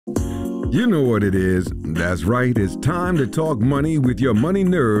You know what it is. That's right. It's time to talk money with your money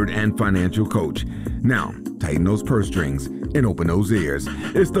nerd and financial coach. Now, tighten those purse strings and open those ears.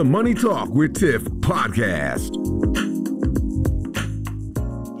 It's the Money Talk with Tiff podcast.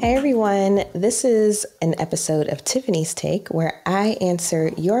 Hey everyone, this is an episode of Tiffany's Take where I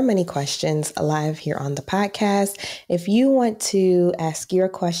answer your money questions live here on the podcast. If you want to ask your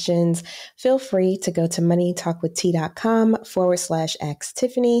questions, feel free to go to moneytalkwitht.com/ask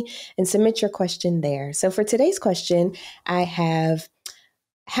Tiffany and submit your question there. So for today's question, I have,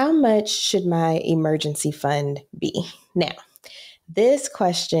 how much should my emergency fund be? Now, this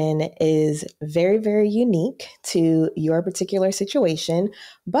question is very, very unique to your particular situation,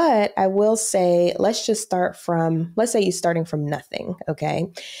 but I will say, let's say you're starting from nothing, okay?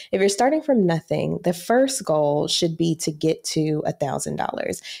 If you're starting from nothing, the first goal should be to get to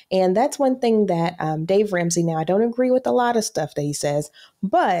 $1,000. And that's one thing that Dave Ramsey, now I don't agree with a lot of stuff that he says,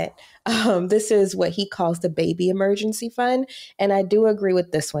 but this is what he calls the baby emergency fund. And I do agree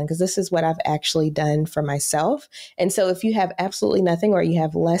with this one because this is what I've actually done for myself. And so if you have absolutely nothing or you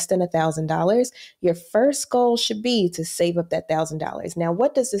have less than $1,000, your first goal should be to save up that $1,000. Now,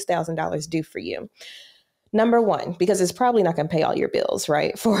 what does this $1,000 do for you? Number one, because it's probably not going to pay all your bills,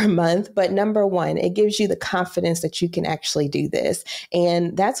 right, for a month. But number one, it gives you the confidence that you can actually do this.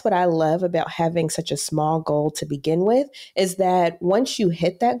 And that's what I love about having such a small goal to begin with, is that once you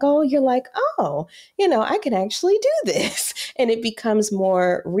hit that goal, you're like, oh, I can actually do this. And it becomes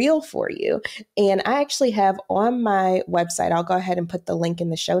more real for you. And I actually have on my website, I'll go ahead and put the link in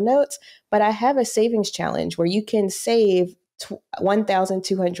the show notes, but I have a savings challenge where you can save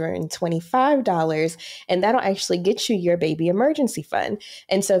 $1,225, and that'll actually get you your baby emergency fund.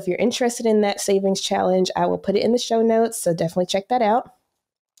 And so if you're interested in that savings challenge, I will put it in the show notes. So definitely check that out.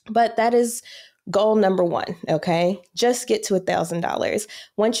 But that is goal number one, okay? Just get to $1,000.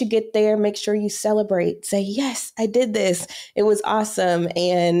 Once you get there, make sure you celebrate. Say, yes, I did this. It was awesome.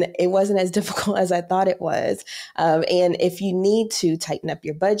 And it wasn't as difficult as I thought it was. And if you need to tighten up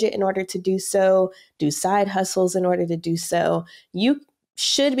your budget in order to do so, do side hustles in order to do so, you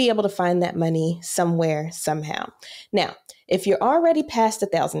should be able to find that money somewhere, somehow. Now, if you're already past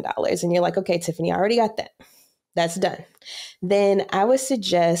 $1,000 and you're like, okay, Tiffany, I already got that. That's done. Then I would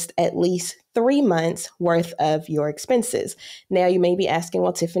suggest at least 3 months worth of your expenses. Now you may be asking,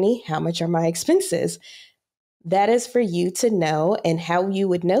 well, Tiffany, how much are my expenses? That is for you to know. And how you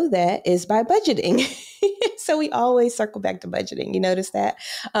would know that is by budgeting. So we always circle back to budgeting. You notice that?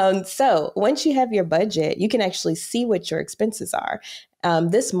 So once you have your budget, you can actually see what your expenses are.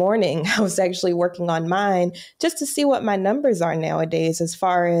 This morning, I was actually working on mine just to see what my numbers are nowadays as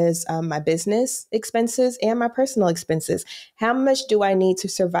far as my business expenses and my personal expenses. How much do I need to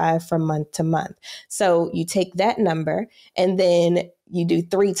survive from month to month? So you take that number and then you do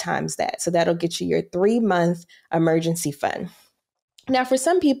 3 times that. So that'll get you your 3-month emergency fund. Now, for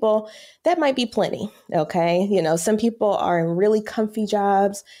some people, that might be plenty, okay? Some people are in really comfy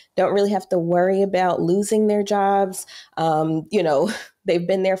jobs, don't really have to worry about losing their jobs. They've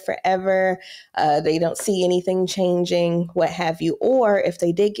been there forever. They don't see anything changing, what have you. Or if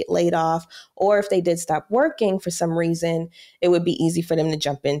they did get laid off, or if they did stop working for some reason, it would be easy for them to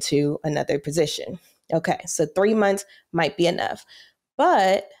jump into another position. Okay, so 3 months might be enough.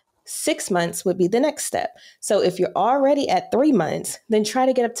 But 6 months would be the next step. So if you're already at 3 months, then try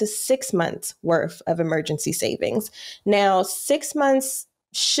to get up to 6 months worth of emergency savings. Now, 6 months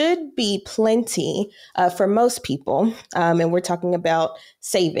should be plenty for most people. And we're talking about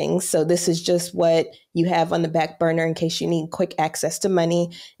savings. So this is just what you have on the back burner in case you need quick access to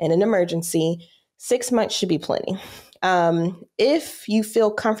money in an emergency. 6 months should be plenty. If you feel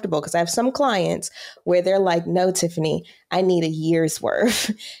comfortable, because I have some clients where they're like, no, Tiffany, I need a year's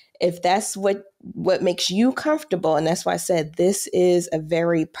worth. If that's what makes you comfortable, and that's why I said this is a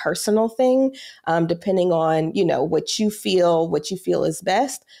very personal thing, depending on, what you feel is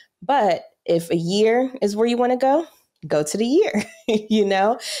best. But if a year is where you want to go to the year,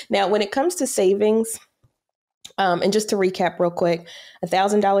 Now, when it comes to savings, and just to recap real quick,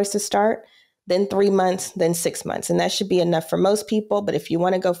 $1,000 to start, then 3 months, then 6 months. And that should be enough for most people. But if you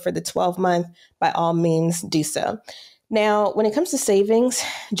want to go for the 12-month, by all means, do so. Now, when it comes to savings,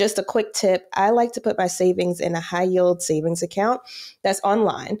 just a quick tip, I like to put my savings in a high yield savings account that's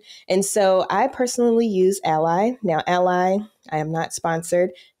online. And so I personally use Ally. Now, Ally, I am not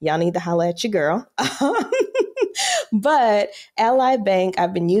sponsored. Y'all need to holla at your girl. But Ally Bank,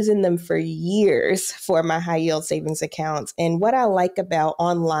 I've been using them for years for my high yield savings accounts. And what I like about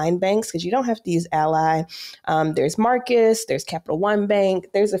online banks, because you don't have to use Ally, there's Marcus, there's Capital One Bank,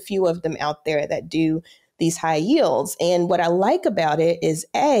 there's a few of them out there that do these high yields. And what I like about it is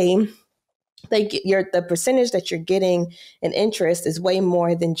the percentage that you're getting in interest is way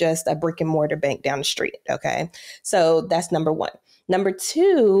more than just a brick and mortar bank down the street. Okay. So that's number one. Number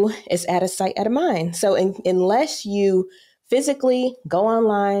two is out of sight, out of mind. So unless you physically go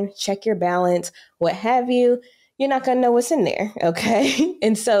online, check your balance, what have you, you're not going to know what's in there. Okay.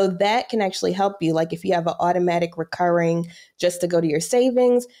 And so that can actually help you. Like if you have an automatic recurring just to go to your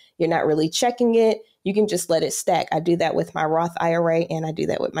savings, you're not really checking it. You can just let it stack. I do that with my Roth IRA and I do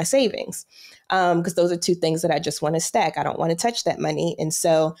that with my savings because those are two things that I just want to stack. I don't want to touch that money. And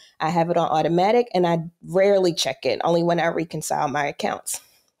so I have it on automatic and I rarely check it, only when I reconcile my accounts.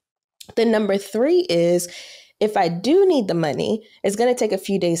 Then number three is if I do need the money, it's going to take a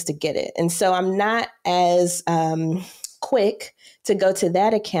few days to get it. And so I'm not as quick to go to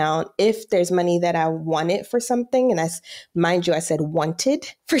that account if there's money that I wanted for something. And mind you, I said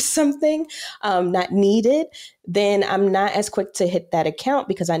wanted for something, not needed, then I'm not as quick to hit that account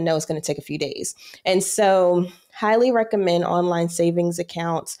because I know it's going to take a few days. And so highly recommend online savings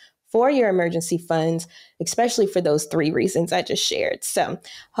accounts for your emergency funds, especially for those three reasons I just shared. So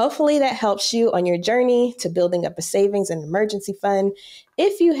hopefully that helps you on your journey to building up a savings and emergency fund.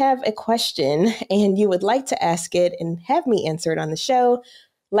 If you have a question and you would like to ask it and have me answer it on the show,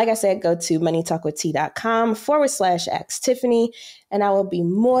 like I said, go to moneytalkwitht.com/ask Tiffany, and I will be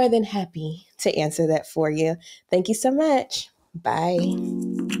more than happy to answer that for you. Thank you so much. Bye.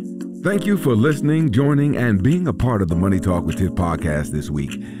 Thank you for listening, joining, and being a part of the Money Talk with Tiff podcast this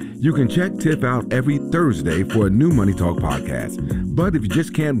week. You can check Tiff out every Thursday for a new Money Talk podcast. But if you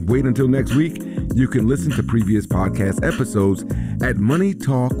just can't wait until next week, you can listen to previous podcast episodes at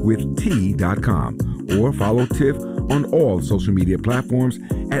moneytalkwitht.com or follow Tiff on all social media platforms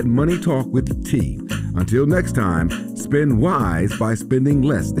at Money Talk with T. Until next time, spend wise by spending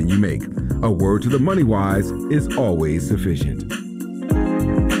less than you make. A word to the money wise is always sufficient.